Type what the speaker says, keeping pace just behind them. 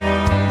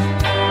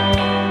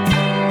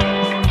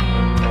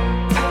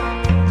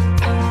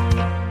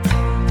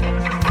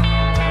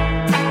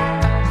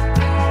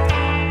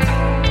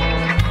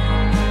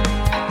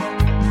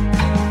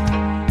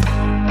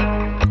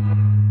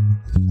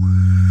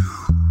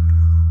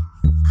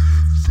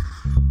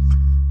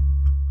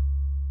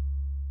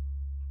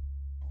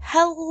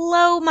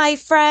Hello, my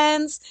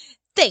friends.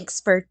 Thanks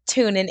for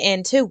tuning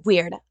in to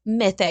Weird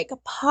Mythic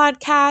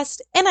Podcast,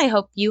 and I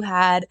hope you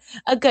had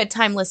a good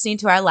time listening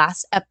to our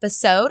last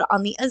episode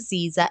on the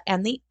Aziza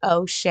and the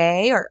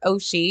O'Shea or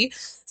Oshi.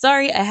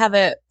 Sorry, I have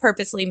it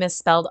purposely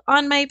misspelled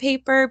on my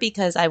paper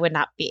because I would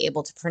not be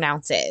able to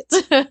pronounce it.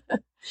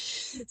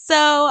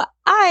 So,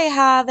 I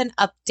have an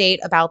update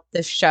about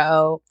the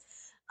show.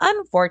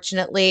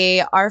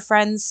 Unfortunately, our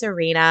friend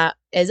Serena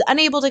is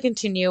unable to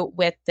continue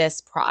with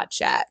this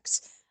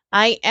project.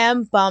 I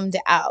am bummed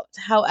out.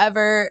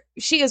 However,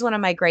 she is one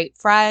of my great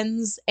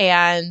friends,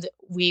 and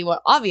we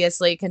will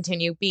obviously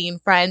continue being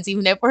friends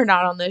even if we're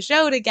not on the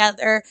show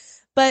together.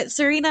 But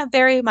Serena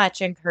very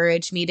much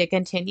encouraged me to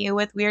continue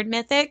with Weird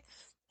Mythic.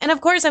 And of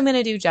course, I'm going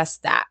to do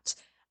just that.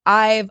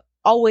 I've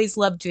always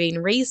loved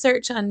doing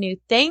research on new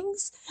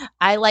things.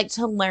 I like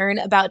to learn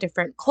about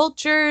different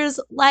cultures,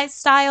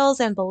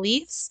 lifestyles, and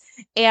beliefs.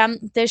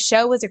 And this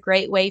show was a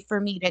great way for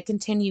me to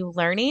continue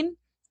learning.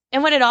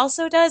 And what it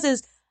also does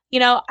is,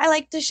 I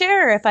like to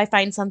share if I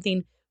find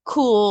something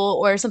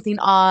cool or something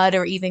odd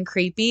or even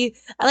creepy.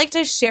 I like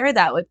to share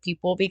that with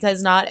people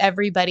because not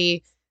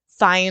everybody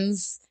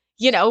finds,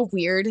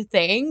 weird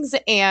things.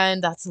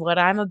 And that's what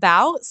I'm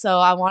about. So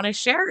I want to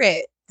share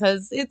it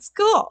because it's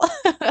cool.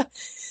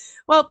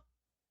 Well,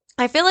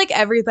 I feel like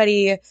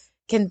everybody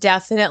can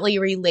definitely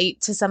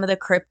relate to some of the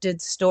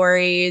cryptid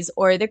stories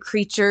or the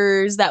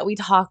creatures that we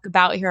talk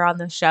about here on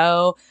the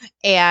show.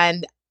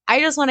 And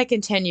I just want to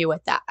continue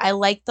with that. I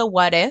like the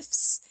what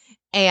ifs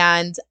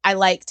and I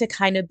like to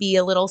kind of be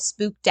a little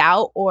spooked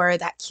out or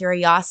that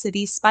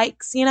curiosity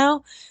spikes.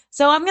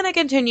 So I'm going to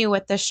continue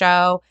with the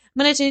show.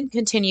 I'm going to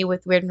continue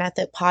with Weird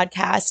Method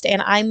Podcast,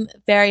 and I'm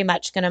very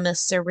much going to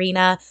miss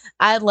Serena.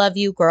 I love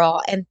you,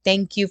 girl, and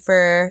thank you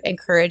for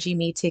encouraging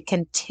me to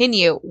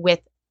continue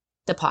with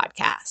the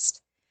podcast.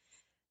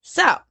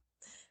 So,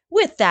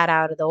 with that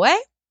out of the way,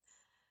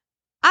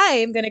 I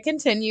am going to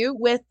continue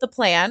with the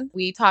plan.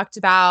 We talked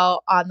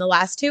about on the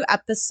last two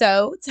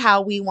episodes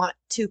how we want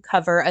to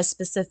cover a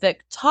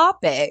specific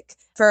topic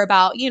for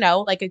about,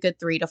 like a good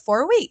 3 to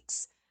 4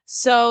 weeks.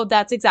 So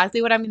that's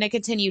exactly what I'm going to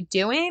continue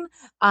doing.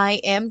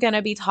 I am going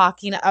to be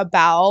talking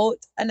about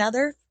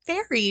another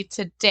fairy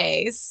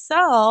today.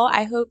 So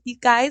I hope you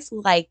guys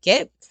like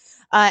it.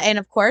 And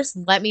of course,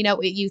 let me know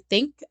what you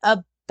think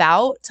about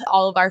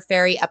all of our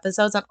fairy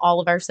episodes on all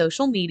of our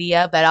social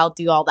media, but I'll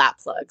do all that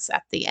plugs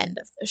at the end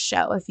of the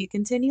show if you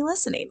continue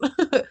listening.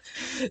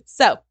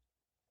 So,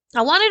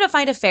 I wanted to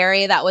find a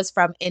fairy that was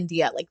from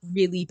India, like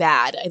really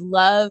bad. I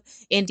love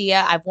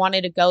India. I've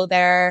wanted to go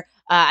there.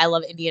 I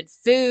love Indian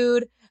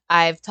food.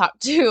 I've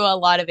talked to a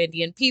lot of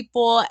Indian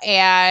people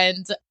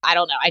and I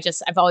don't know.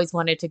 I've always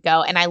wanted to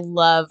go and I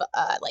love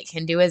like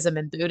Hinduism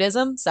and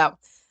Buddhism. So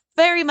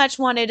very much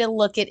wanted to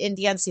look at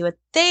India and see what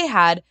they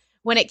had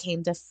when it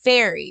came to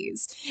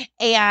fairies.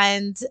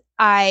 And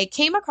I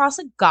came across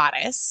a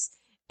goddess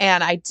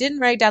and I didn't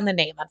write down the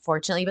name,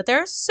 unfortunately, but there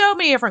are so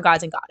many different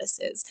gods and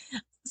goddesses.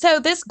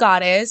 So this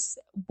goddess,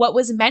 what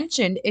was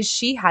mentioned is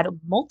she had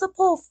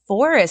multiple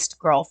forest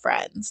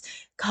girlfriends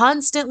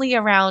constantly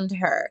around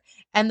her,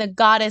 and the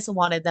goddess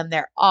wanted them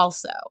there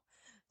also.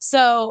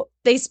 So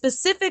they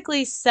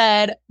specifically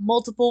said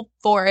multiple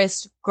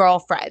forest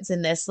girlfriends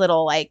in this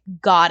little like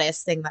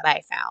goddess thing that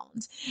I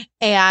found.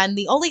 And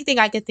the only thing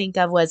I could think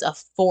of was a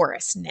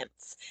forest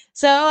nymph.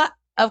 So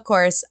of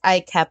course I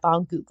kept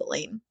on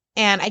Googling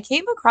and I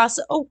came across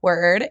a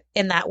word,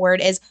 and that word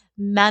is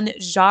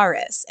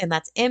Manjaris, and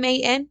that's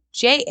Manjaris,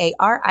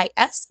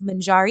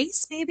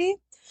 Manjaris, maybe.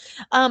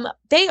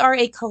 They are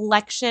a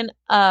collection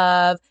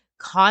of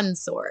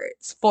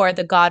consorts for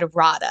the god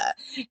Radha,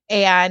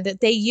 and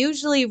they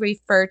usually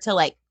refer to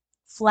like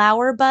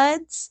flower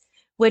buds,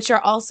 which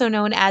are also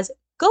known as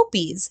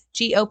gopis,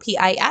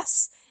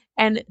 Gopis,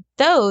 and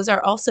those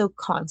are also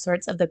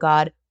consorts of the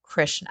god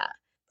Krishna.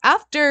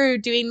 After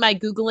doing my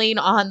Googling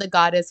on the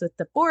goddess with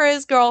the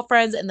forest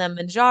girlfriends and the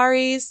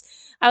Manjaris,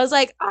 I was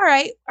like, all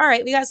right,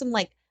 we got some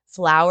like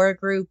flower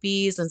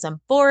groupies and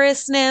some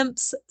forest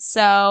nymphs.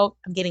 So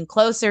I'm getting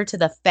closer to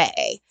the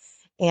fae.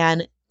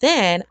 And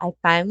then I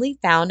finally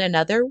found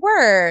another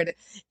word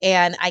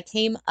and I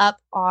came up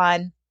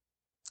on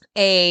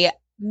a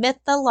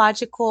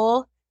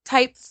mythological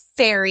type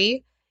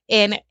fairy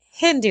in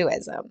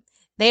Hinduism.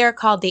 They are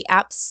called the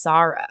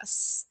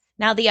Apsaras.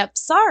 Now, the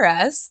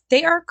Apsaras,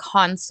 they are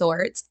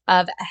consorts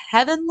of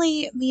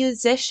heavenly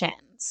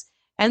musicians,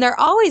 and they're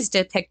always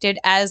depicted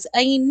as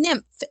a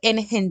nymph in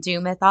Hindu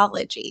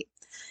mythology.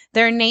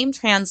 Their name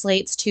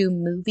translates to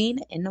moving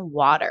in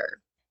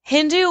water.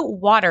 Hindu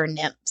water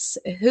nymphs,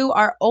 who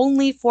are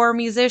only for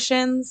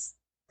musicians.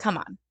 Come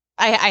on.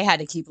 I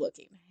had to keep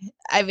looking.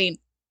 I mean,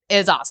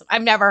 it's awesome.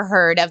 I've never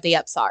heard of the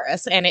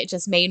Apsaras, and it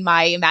just made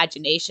my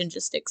imagination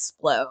just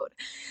explode.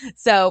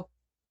 So,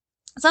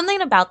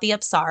 something about the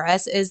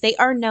Apsaras is they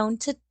are known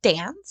to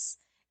dance.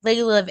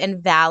 They live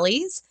in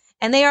valleys,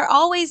 and they are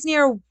always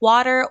near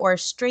water or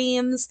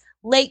streams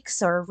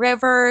lakes or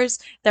rivers.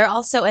 They're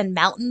also in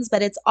mountains,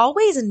 but it's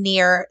always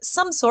near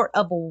some sort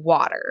of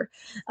water.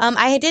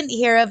 I didn't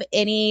hear of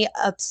any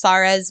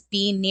apsaras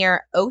being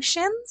near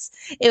oceans.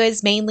 It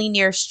was mainly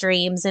near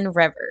streams and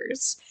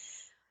rivers.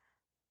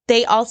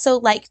 They also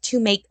like to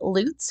make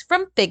lutes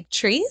from fig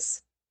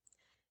trees.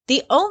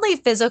 The only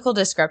physical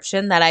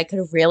description that I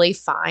could really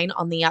find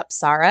on the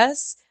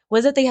apsaras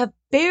was that they have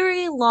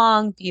very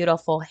long,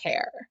 beautiful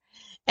hair,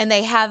 and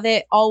they have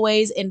it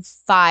always in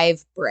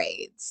five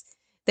braids.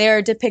 They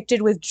are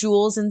depicted with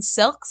jewels and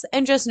silks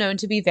and just known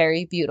to be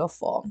very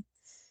beautiful.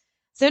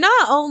 So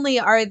not only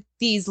are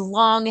these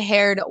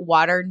long-haired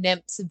water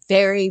nymphs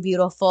very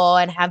beautiful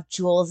and have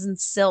jewels and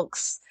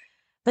silks,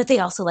 but they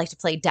also like to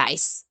play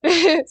dice.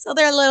 So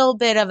they're a little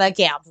bit of a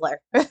gambler.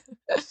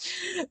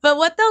 But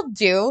what they'll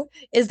do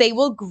is they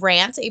will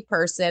grant a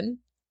person,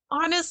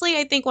 honestly,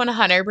 I think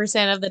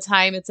 100% of the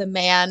time it's a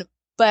man,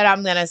 but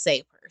I'm going to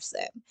say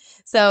person.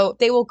 So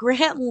they will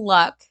grant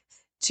luck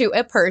to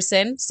a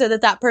person so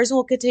that that person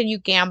will continue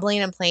gambling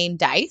and playing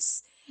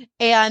dice.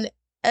 And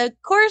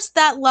of course,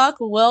 that luck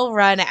will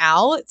run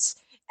out.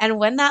 And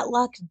when that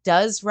luck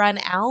does run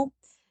out,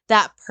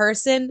 that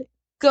person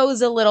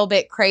goes a little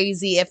bit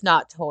crazy, if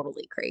not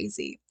totally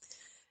crazy.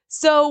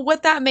 So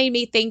what that made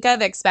me think of,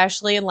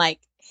 especially in like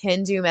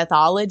Hindu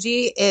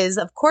mythology, is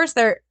of course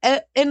there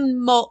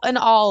in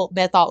all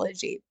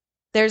mythology,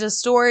 there's a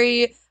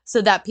story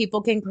so that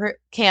people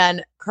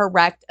can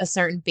correct a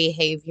certain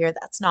behavior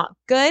that's not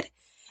good.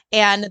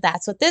 And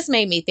that's what this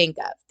made me think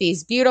of.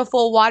 These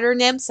beautiful water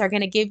nymphs are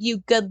going to give you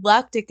good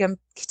luck to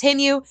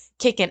continue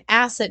kicking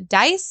ass at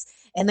dice,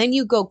 and then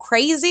you go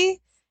crazy.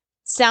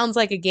 Sounds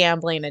like a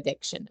gambling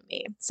addiction to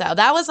me. So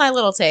that was my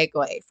little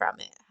takeaway from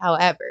it.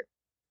 However,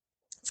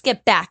 let's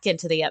get back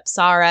into the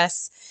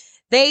Apsaras.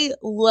 They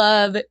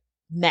love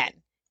men,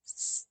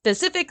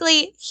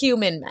 specifically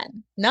human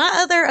men, not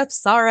other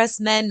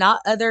Apsaras men,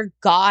 not other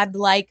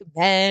godlike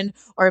men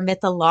or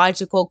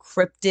mythological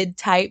cryptid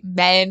type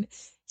men,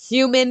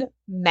 human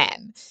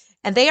men.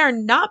 And they are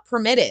not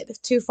permitted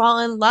to fall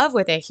in love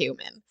with a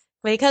human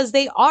because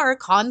they are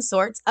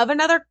consorts of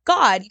another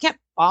god. You can't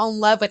fall in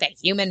love with a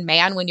human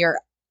man when you're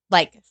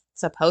like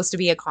supposed to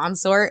be a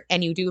consort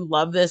and you do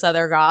love this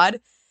other god.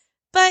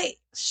 But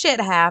shit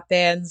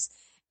happens.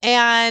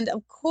 And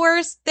of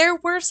course, there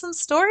were some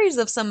stories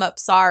of some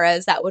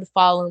Apsaras that would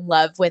fall in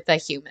love with a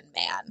human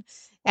man.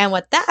 And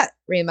what that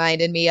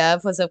reminded me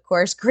of was, of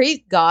course,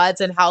 Greek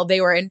gods and how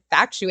they were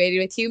infatuated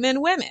with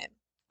human women.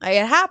 Like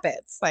it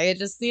happens. Like it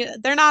just,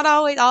 they're not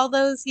always all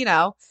those,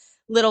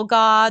 little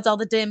gods, all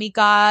the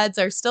demigods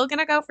are still going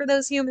to go for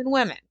those human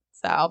women.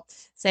 So,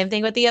 same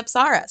thing with the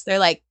Apsaras. They're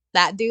like,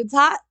 that dude's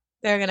hot,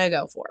 they're going to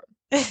go for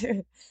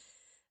him.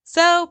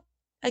 So,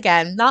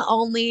 again, not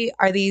only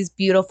are these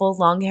beautiful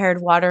long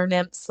haired water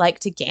nymphs like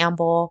to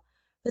gamble,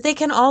 but they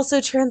can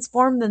also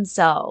transform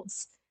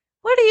themselves.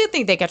 What do you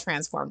think they could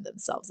transform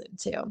themselves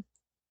into?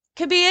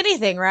 Could be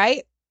anything,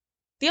 right?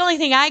 The only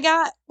thing I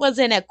got was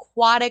an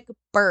aquatic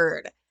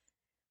bird.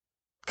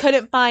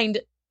 Couldn't find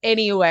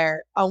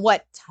anywhere on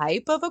what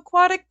type of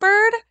aquatic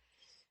bird.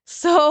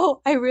 So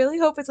I really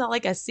hope it's not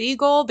like a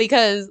seagull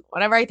because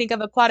whenever I think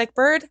of aquatic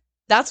bird,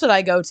 that's what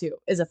I go to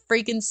is a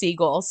freaking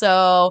seagull.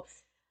 So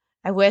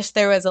I wish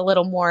there was a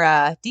little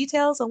more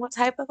details on what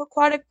type of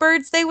aquatic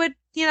birds they would,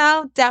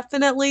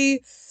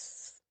 definitely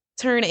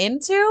turn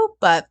into,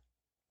 but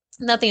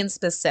nothing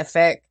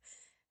specific.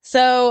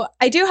 So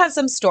I do have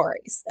some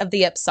stories of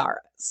the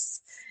Apsaras.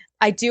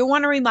 I do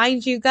want to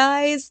remind you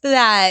guys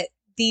that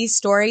these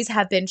stories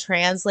have been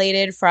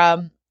translated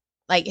from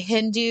like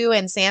Hindu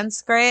and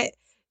Sanskrit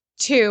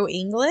to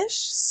English.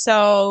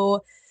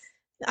 So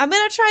I'm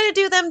going to try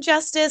to do them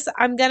justice.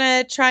 I'm going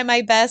to try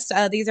my best.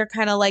 These are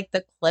kind of like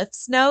the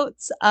Cliff's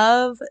Notes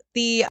of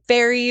the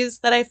fairies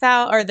that I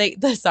found, or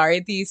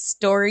the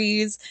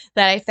stories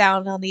that I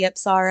found on the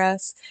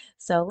Apsaras.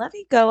 So let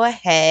me go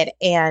ahead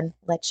and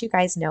let you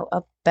guys know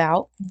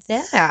about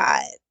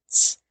that.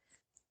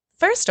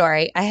 First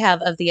story I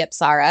have of the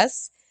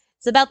Apsaras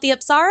is about the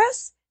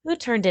Apsaras who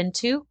turned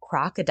into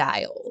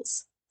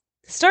crocodiles.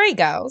 The story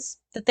goes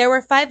that there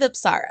were 5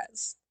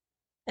 Apsaras,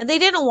 and they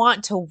didn't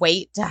want to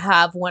wait to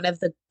have one of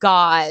the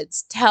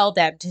gods tell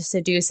them to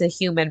seduce a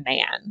human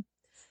man.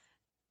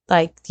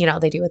 Like,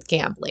 they do with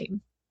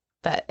gambling.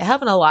 But it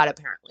happened a lot,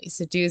 apparently,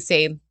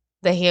 seducing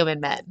the human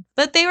men.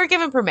 But they were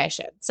given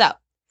permission. So,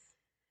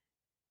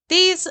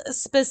 these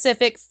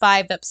specific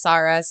 5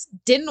 Apsaras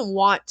didn't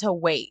want to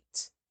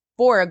wait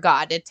for a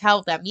god to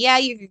tell them, yeah,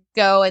 you could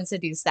go and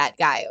seduce that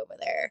guy over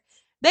there.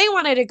 They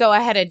wanted to go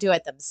ahead and do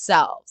it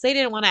themselves. They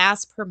didn't want to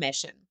ask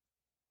permission.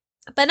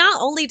 But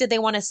not only did they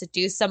want to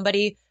seduce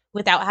somebody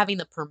without having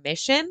the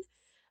permission,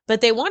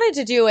 but they wanted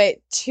to do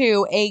it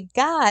to a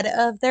god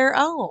of their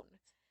own.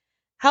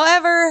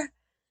 However,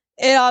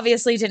 it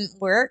obviously didn't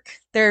work.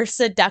 Their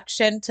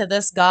seduction to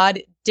this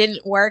god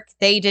didn't work.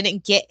 They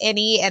didn't get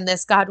any, and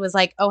this god was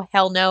like, oh,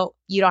 hell no,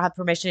 you don't have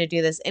permission to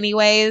do this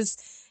anyways.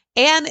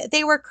 And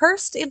they were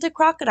cursed into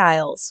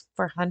crocodiles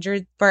for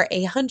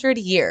 100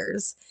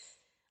 years.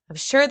 I'm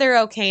sure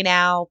they're okay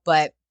now,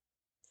 but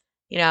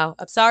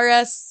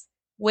Apsaras,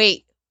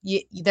 wait,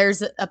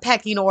 there's a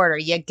pecking order.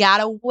 You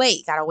gotta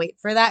wait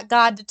for that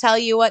god to tell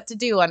you what to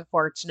do,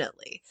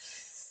 unfortunately.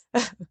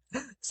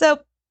 So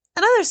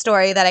another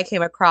story that I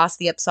came across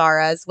the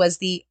Apsaras was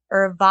the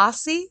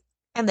Urvasi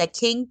and the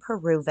King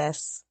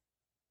Puruvus.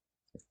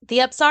 The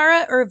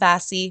Apsara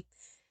Urvasi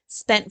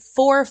spent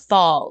 4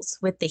 falls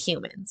with the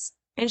humans,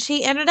 and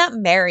she ended up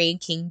marrying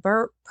King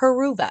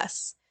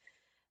Puruvus.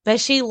 But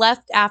she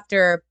left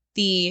after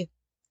the,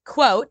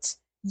 quote,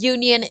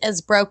 union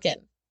is broken,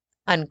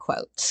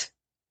 unquote.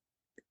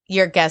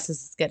 Your guess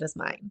is as good as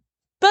mine.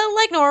 But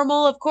like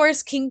normal, of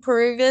course, King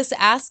Puruvus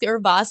asked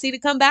Urvasi to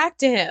come back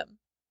to him.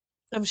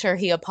 I'm sure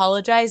he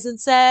apologized and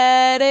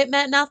said it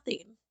meant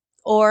nothing,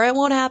 or it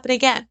won't happen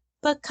again,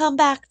 but come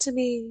back to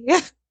me.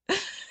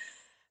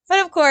 But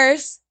of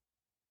course,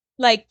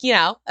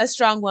 a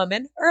strong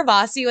woman,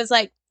 Urvasi was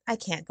like, I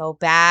can't go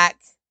back.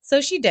 So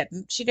she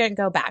didn't. She didn't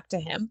go back to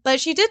him. But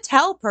she did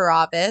tell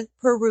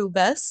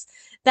Puruvus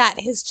that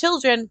his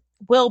children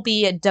will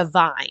be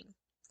divine.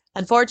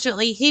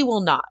 Unfortunately, he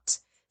will not.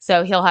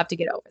 So he'll have to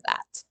get over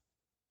that.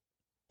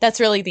 That's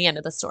really the end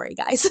of the story,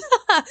 guys.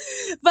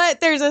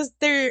 But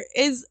there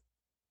is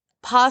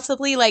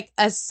possibly like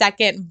a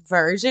second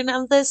version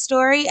of this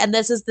story, and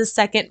this is the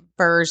second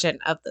version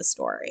of the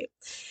story.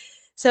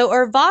 So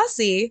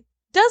Urvasi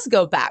does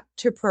go back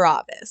to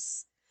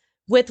Puruvus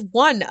with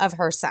one of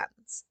her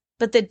sons.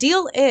 But the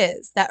deal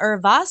is that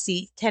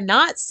Urvasi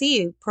cannot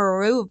see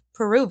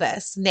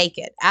Puruvus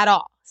naked at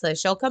all. So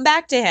she'll come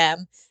back to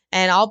him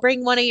and I'll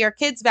bring one of your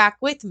kids back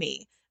with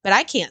me, but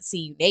I can't see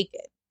you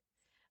naked.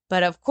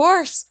 But of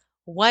course,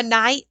 one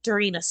night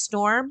during a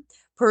storm,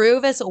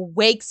 Puruvus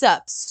wakes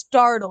up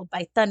startled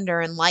by thunder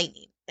and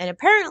lightning. And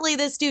apparently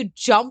this dude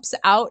jumps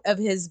out of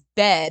his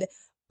bed,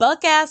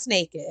 buck-ass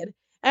naked.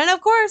 And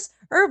of course,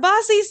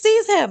 Urvasi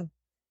sees him.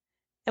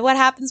 And what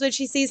happens when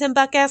she sees him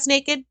buck-ass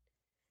naked?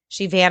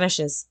 She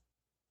vanishes.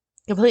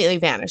 Completely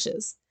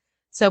vanishes.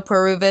 So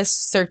Puruvus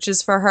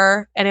searches for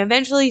her and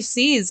eventually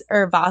sees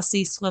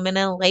Urvasi swimming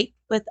in a lake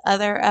with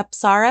other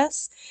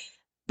Apsaras,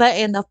 but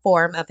in the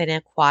form of an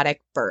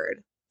aquatic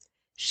bird.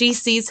 She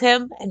sees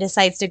him and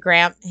decides to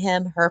grant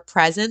him her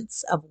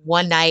presence of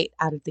one night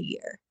out of the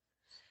year.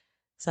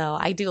 So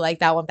I do like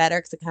that one better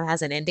because it kind of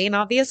has an ending,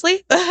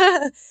 obviously.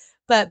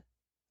 But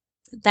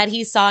that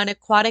he saw an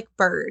aquatic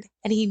bird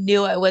and he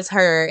knew it was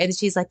her. And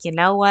she's like, you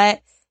know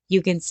what?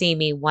 You can see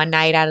me one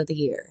night out of the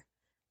year.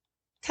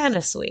 Kind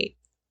of sweet.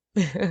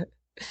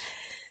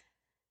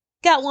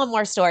 Got one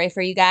more story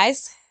for you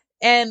guys.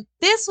 And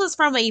this was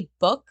from a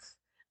book.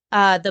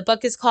 The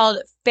book is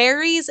called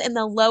Fairies in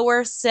the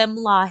Lower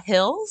Simla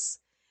Hills.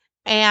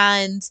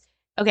 And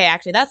okay,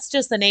 actually, that's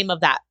just the name of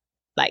that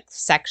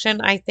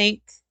section, I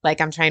think.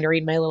 I'm trying to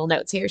read my little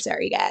notes here.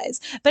 Sorry, guys.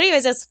 But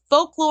anyways, it's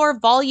Folklore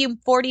Volume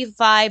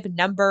 45,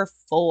 Number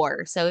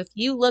 4. So if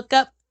you look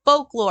up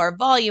Folklore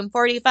Volume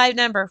 45,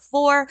 Number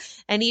 4,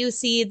 and you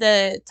see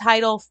the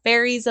title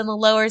Fairies in the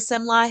Lower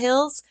Simla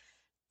Hills,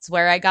 it's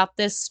where I got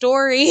this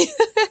story.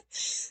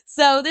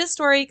 So this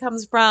story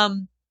comes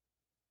from,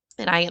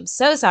 and I am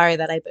so sorry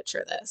that I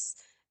butcher this,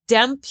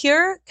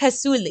 Dempur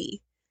Kasuli.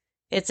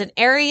 It's an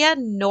area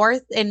in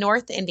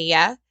North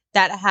India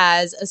that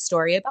has a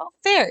story about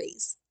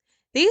fairies.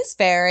 These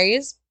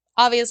fairies,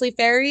 obviously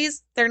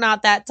fairies, they're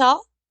not that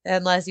tall,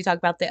 unless you talk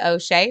about the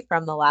Oshay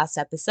from the last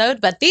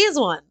episode, but these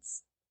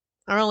ones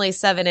are only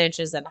 7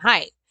 inches in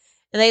height.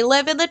 And they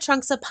live in the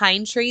trunks of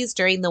pine trees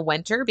during the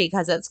winter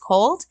because it's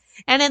cold,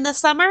 and in the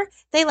summer,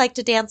 they like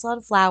to dance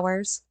on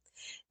flowers.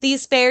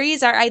 These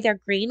fairies are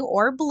either green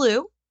or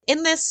blue.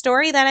 In this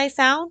story that I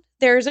found,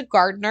 there's a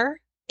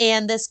gardener,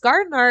 and this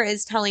gardener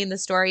is telling the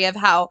story of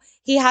how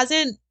he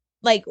hasn't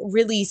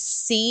really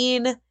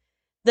seen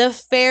the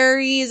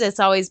fairies. It's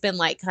always been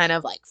kind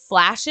of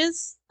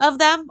flashes of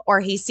them, or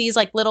he sees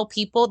little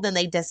people, then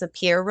they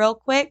disappear real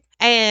quick.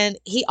 And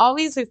he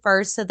always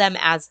refers to them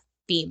as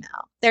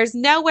female. There's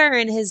nowhere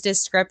in his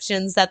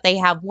descriptions that they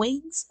have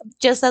wings,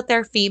 just that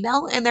they're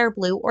female and they're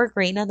blue or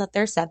green and that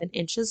they're 7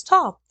 inches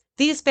tall.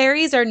 These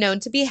fairies are known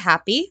to be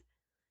happy,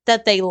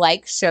 that they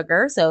like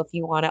sugar. So if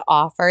you want to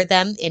offer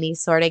them any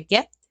sort of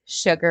gift,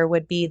 sugar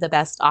would be the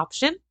best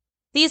option.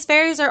 These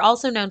fairies are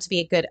also known to be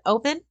a good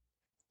omen.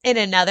 In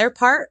another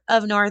part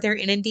of northern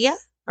India,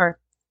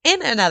 in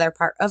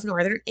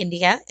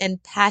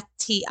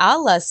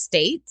Patiala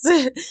state,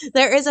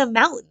 there is a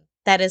mountain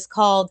that is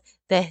called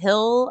the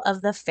Hill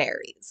of the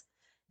Fairies.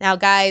 Now,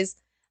 guys,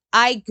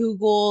 I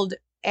Googled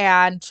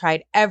and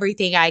tried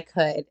everything I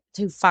could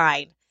to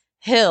find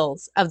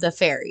hills of the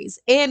fairies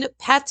in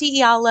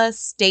Patiala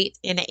state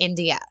in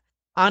India.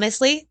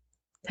 Honestly,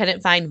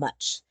 couldn't find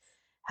much.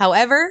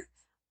 However,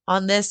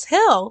 on this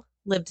hill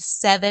lived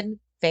 7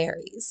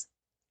 fairies.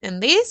 And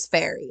these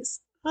fairies,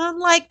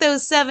 unlike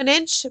those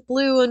 7-inch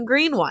blue and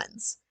green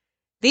ones,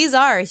 these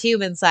are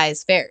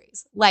human-sized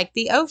fairies, like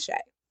the Oshay.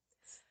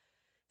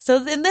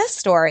 So in this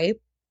story,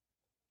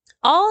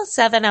 all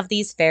 7 of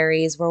these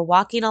fairies were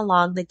walking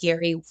along the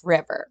Giri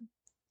River,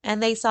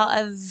 and they saw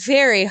a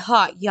very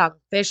hot young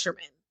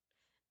fisherman.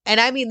 And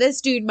I mean,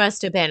 this dude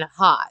must have been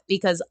hot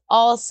because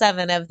all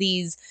 7 of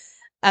these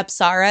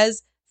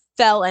Apsaras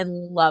fell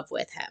in love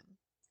with him.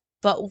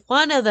 But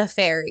one of the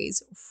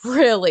fairies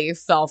really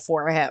fell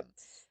for him.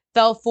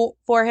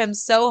 For him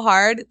so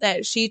hard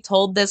that she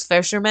told this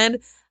fisherman,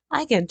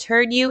 I can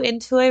turn you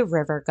into a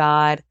river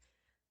god.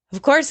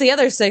 Of course, the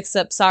other 6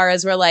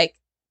 Apsaras were like,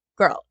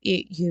 girl,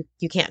 you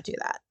can't do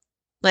that.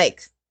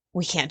 Like,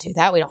 we can't do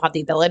that. We don't have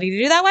the ability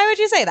to do that. Why would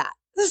you say that?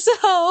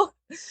 So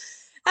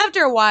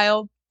after a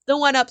while, the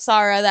one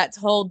Apsara that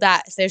told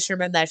that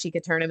fisherman that she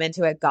could turn him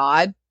into a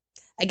god,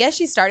 I guess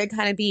she started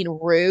kind of being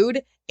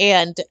rude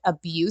and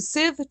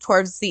abusive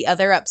towards the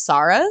other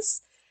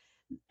Apsaras.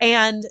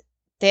 And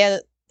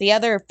the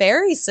other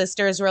fairy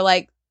sisters were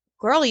like,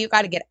 girl, you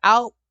got to get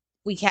out.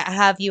 We can't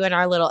have you in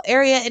our little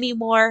area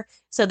anymore.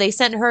 So they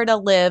sent her to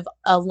live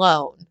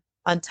alone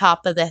on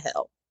top of the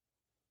hill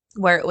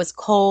where it was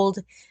cold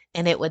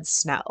and it would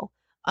snow.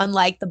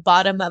 Unlike the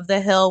bottom of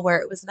the hill where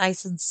it was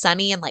nice and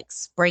sunny and like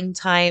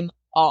springtime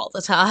all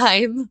the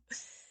time.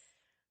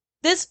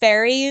 This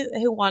fairy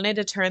who wanted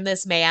to turn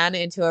this man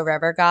into a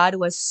river god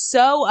was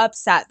so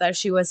upset that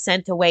she was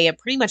sent away and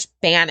pretty much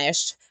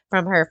banished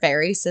from her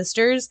fairy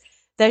sisters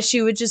that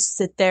she would just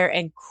sit there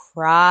and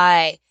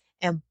cry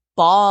and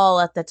bawl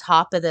at the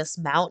top of this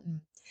mountain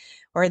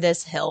or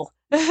this hill.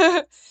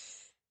 Her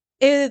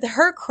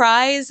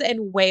cries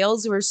and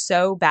wails were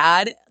so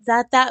bad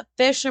that that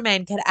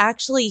fisherman could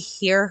actually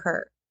hear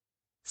her.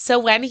 So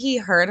when he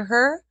heard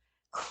her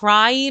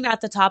crying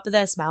at the top of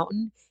this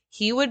mountain,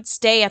 he would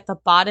stay at the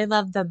bottom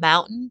of the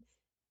mountain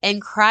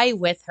and cry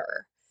with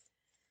her.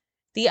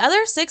 The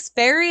other 6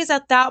 fairies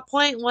at that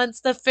point, once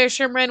the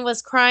fisherman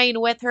was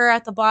crying with her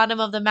at the bottom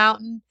of the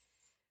mountain,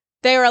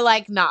 they were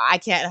like, nah, I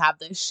can't have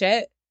this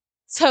shit.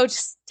 So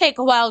just take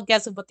a wild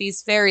guess of what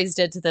these fairies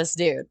did to this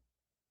dude.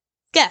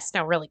 Guess.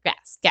 No, really,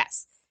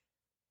 guess.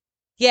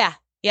 Yeah,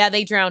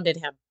 they drowned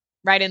him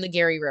right in the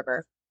Gary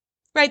River.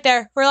 Right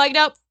there. We're like,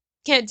 nope,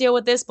 can't deal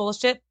with this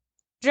bullshit.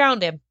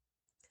 Drowned him.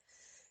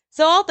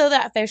 So although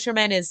that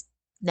fisherman is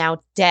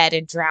now dead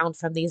and drowned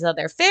from these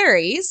other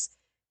fairies,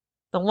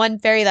 the one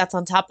fairy that's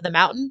on top of the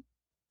mountain,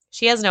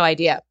 she has no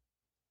idea.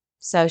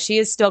 So she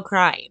is still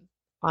crying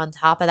on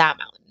top of that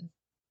mountain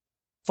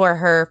for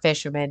her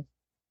fisherman,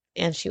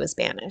 and she was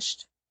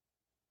banished.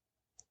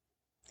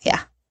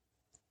 Yeah,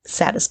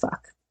 sad as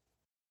fuck.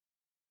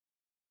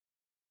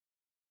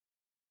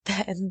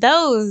 And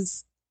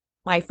those,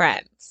 my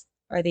friends,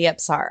 are the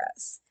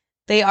Apsaras.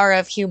 They are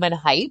of human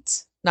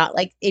height, not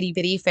like itty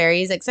bitty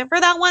fairies, except for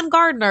that one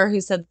gardener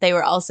who said that they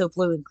were also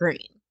blue and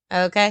green.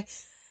 Okay.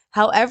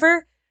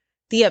 However,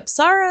 the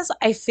Apsaras,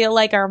 I feel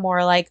like, are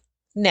more like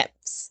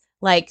nymphs,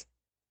 like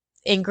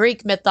in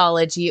Greek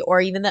mythology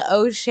or even the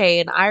O'Shea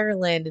in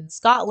Ireland and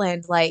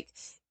Scotland. Like,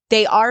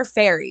 they are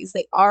fairies,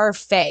 they are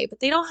fae, but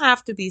they don't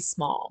have to be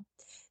small.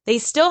 They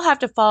still have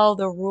to follow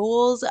the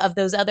rules of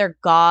those other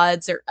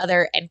gods or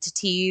other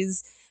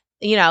entities.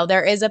 You know,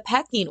 there is a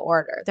pecking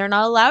order. They're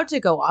not allowed to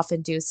go off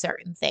and do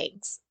certain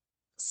things.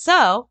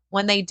 So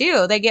when they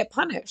do, they get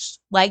punished.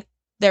 Like,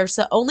 they're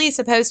only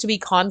supposed to be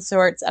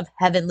consorts of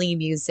heavenly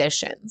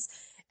musicians.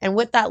 And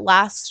with that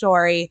last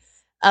story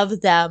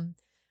of them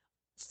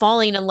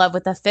falling in love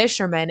with a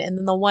fisherman and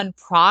then the one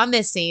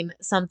promising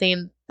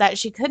something that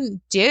she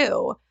couldn't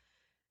do,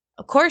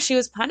 of course she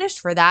was punished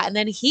for that. And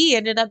then he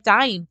ended up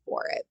dying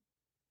for it.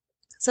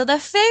 So the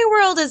Fae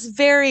world is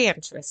very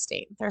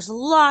interesting. There's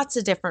lots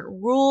of different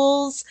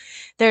rules.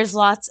 There's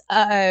lots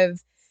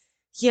of,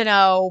 you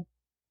know,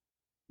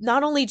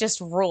 not only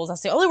just rules,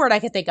 that's the only word I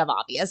could think of,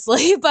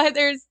 obviously, but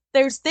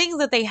there's things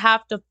that they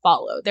have to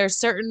follow. There's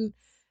certain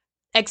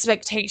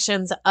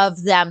expectations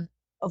of them,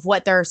 of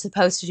what they're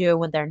supposed to do and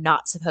what they're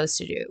not supposed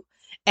to do.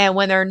 And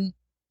when they're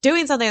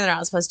doing something they're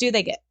not supposed to do,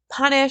 they get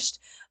punished.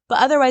 But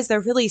otherwise, they're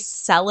really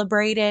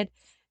celebrated.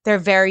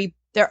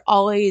 They're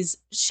always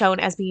shown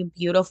as being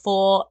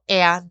beautiful.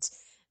 And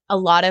a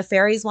lot of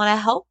fairies want to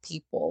help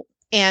people.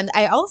 And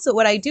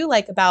what I do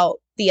like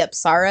about the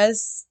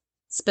Apsaras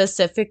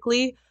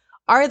specifically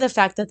are the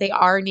fact that they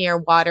are near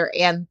water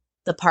and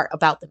the part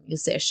about the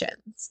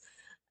musicians.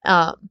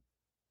 I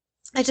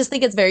just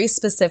think it's very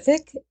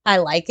specific. I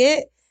like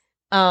it.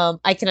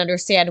 I can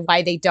understand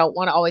why they don't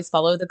want to always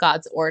follow the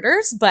god's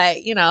orders,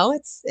 but you know,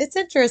 it's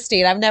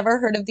interesting. I've never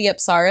heard of the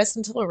Apsaras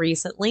until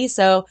recently,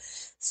 so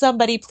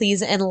somebody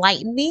please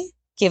enlighten me.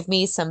 Give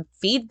me some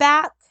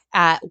feedback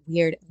at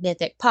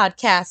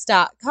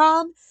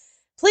weirdmythicpodcast.com.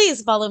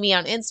 Please follow me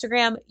on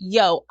Instagram.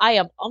 Yo, I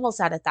am almost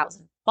at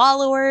 1,000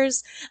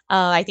 followers.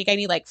 I think I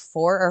need like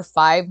 4 or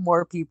 5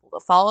 more people to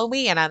follow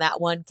me, and I'm at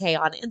 1K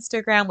on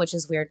Instagram, which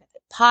is Weird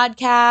Mythic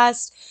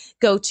Podcast.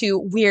 Go to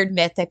Weird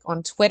Mythic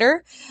on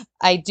Twitter.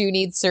 I do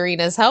need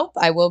Serena's help.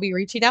 I will be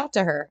reaching out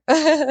to her.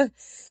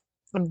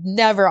 I'm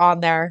never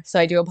on there, so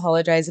I do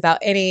apologize about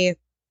any,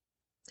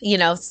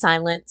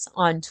 silence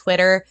on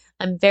Twitter.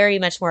 I'm very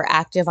much more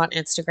active on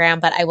Instagram,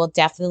 but I will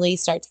definitely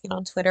start to get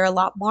on Twitter a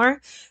lot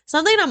more.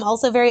 Something I'm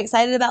also very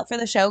excited about for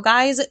the show,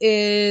 guys,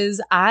 is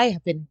I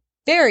have been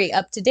very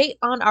up to date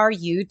on our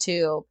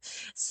YouTube.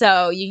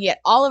 So you can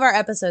get all of our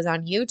episodes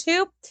on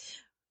YouTube.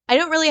 I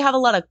don't really have a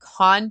lot of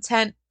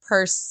content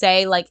per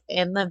se, like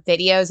in the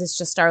videos. It's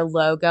just our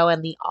logo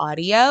and the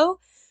audio.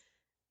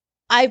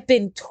 I've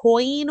been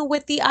toying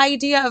with the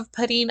idea of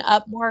putting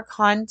up more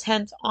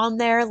content on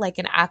there, like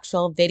an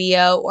actual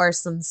video or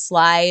some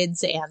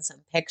slides and some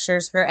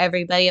pictures for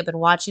everybody. I've been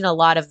watching a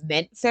lot of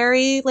Mint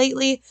Fairy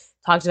lately.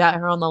 Talked about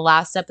her on the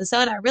last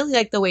episode. I really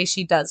like the way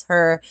she does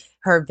her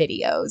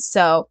videos.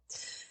 So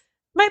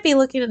might be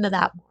looking into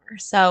that more.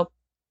 So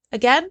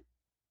again,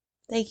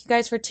 thank you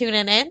guys for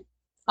tuning in.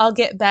 I'll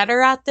get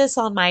better at this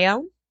on my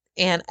own.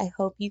 And I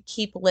hope you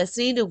keep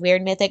listening to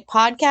Weird Mythic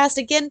Podcast.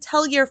 Again,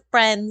 tell your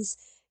friends,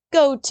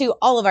 go to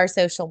all of our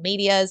social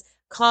medias,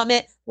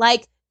 comment,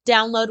 like,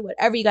 download,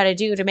 whatever you got to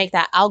do to make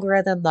that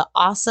algorithm the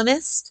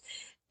awesomest.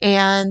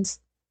 And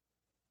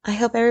I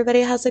hope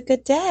everybody has a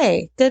good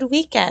day, good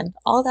weekend,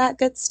 all that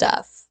good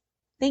stuff.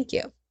 Thank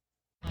you.